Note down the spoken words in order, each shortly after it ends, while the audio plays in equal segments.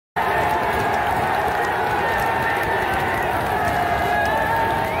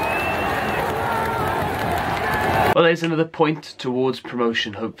Well, there's another point towards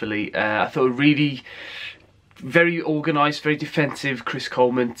promotion, hopefully. I thought really very organised, very defensive Chris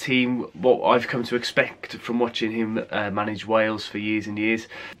Coleman team, what I've come to expect from watching him manage Wales for years and years.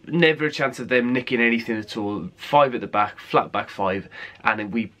 Never a chance of them nicking anything at all. 5 at the back, flat back 5, and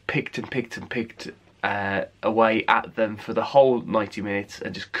then we picked and picked and picked away at them for the whole 90 minutes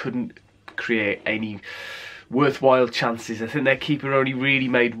and just couldn't create any worthwhile chances. I think their keeper only really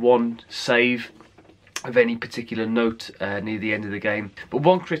made one save of any particular note near the end of the game. But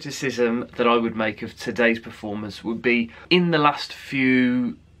one criticism that I would make of today's performance would be, in the last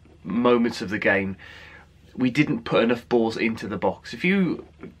few moments of the game, we didn't put enough balls into the box. If you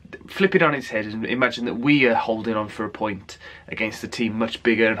flip it on its head and imagine that we are holding on for a point against a team much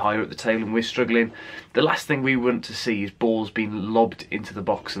bigger and higher up the table and we're struggling, the last thing we want to see is balls being lobbed into the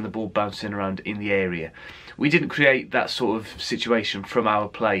box and the ball bouncing around in the area. We didn't create that sort of situation from our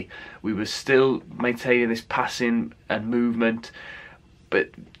play. We were still maintaining this passing and movement, but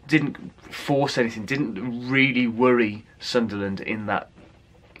didn't force anything, didn't really worry Sunderland in that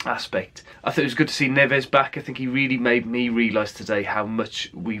aspect. I thought it was good to see Neves back. I think he really made me realise today how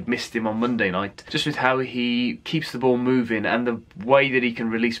much we missed him on Monday night. Just with how he keeps the ball moving and the way that he can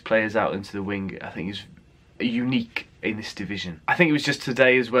release players out into the wing, I think is unique in this division. I think it was just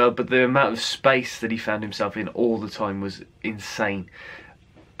today as well, but the amount of space that he found himself in all the time was insane.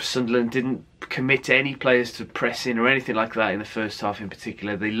 Sunderland didn't commit any players to pressing or anything like that in the first half in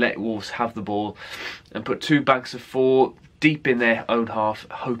particular. They let Wolves have the ball and put 2 banks of 4 deep in their own half,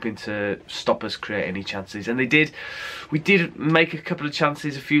 hoping to stop us create any chances, and they did. We did make a couple of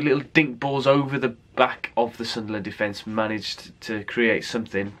chances, a few little dink balls over the back of the Sunderland defence, managed to create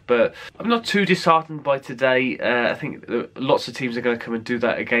something, but I'm not too disheartened by today. I think lots of teams are going to come and do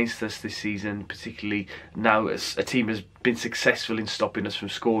that against us this season, particularly now as a team has been successful in stopping us from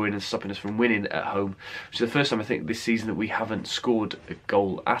scoring and stopping us from winning at home, which is the first time I think this season that we haven't scored a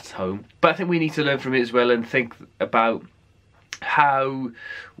goal at home. But I think we need to learn from it as well and think about how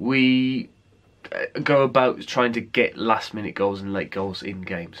we go about trying to get last minute goals and late goals in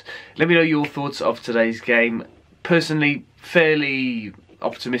games. Let me know your thoughts of today's game. Personally, fairly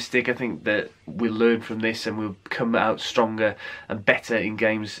optimistic. I think that we'll learn from this and we'll come out stronger and better in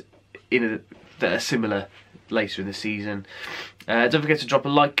games that are similar later in the season. Don't forget to drop a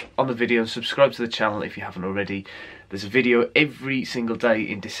like on the video and subscribe to the channel if you haven't already. There's a video every single day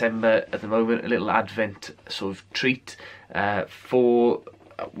in December at the moment, a little Advent sort of treat for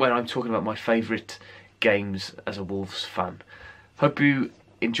when I'm talking about my favourite games as a Wolves fan. Hope you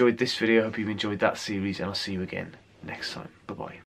enjoyed this video, hope you've enjoyed that series, and I'll see you again next time. Bye bye.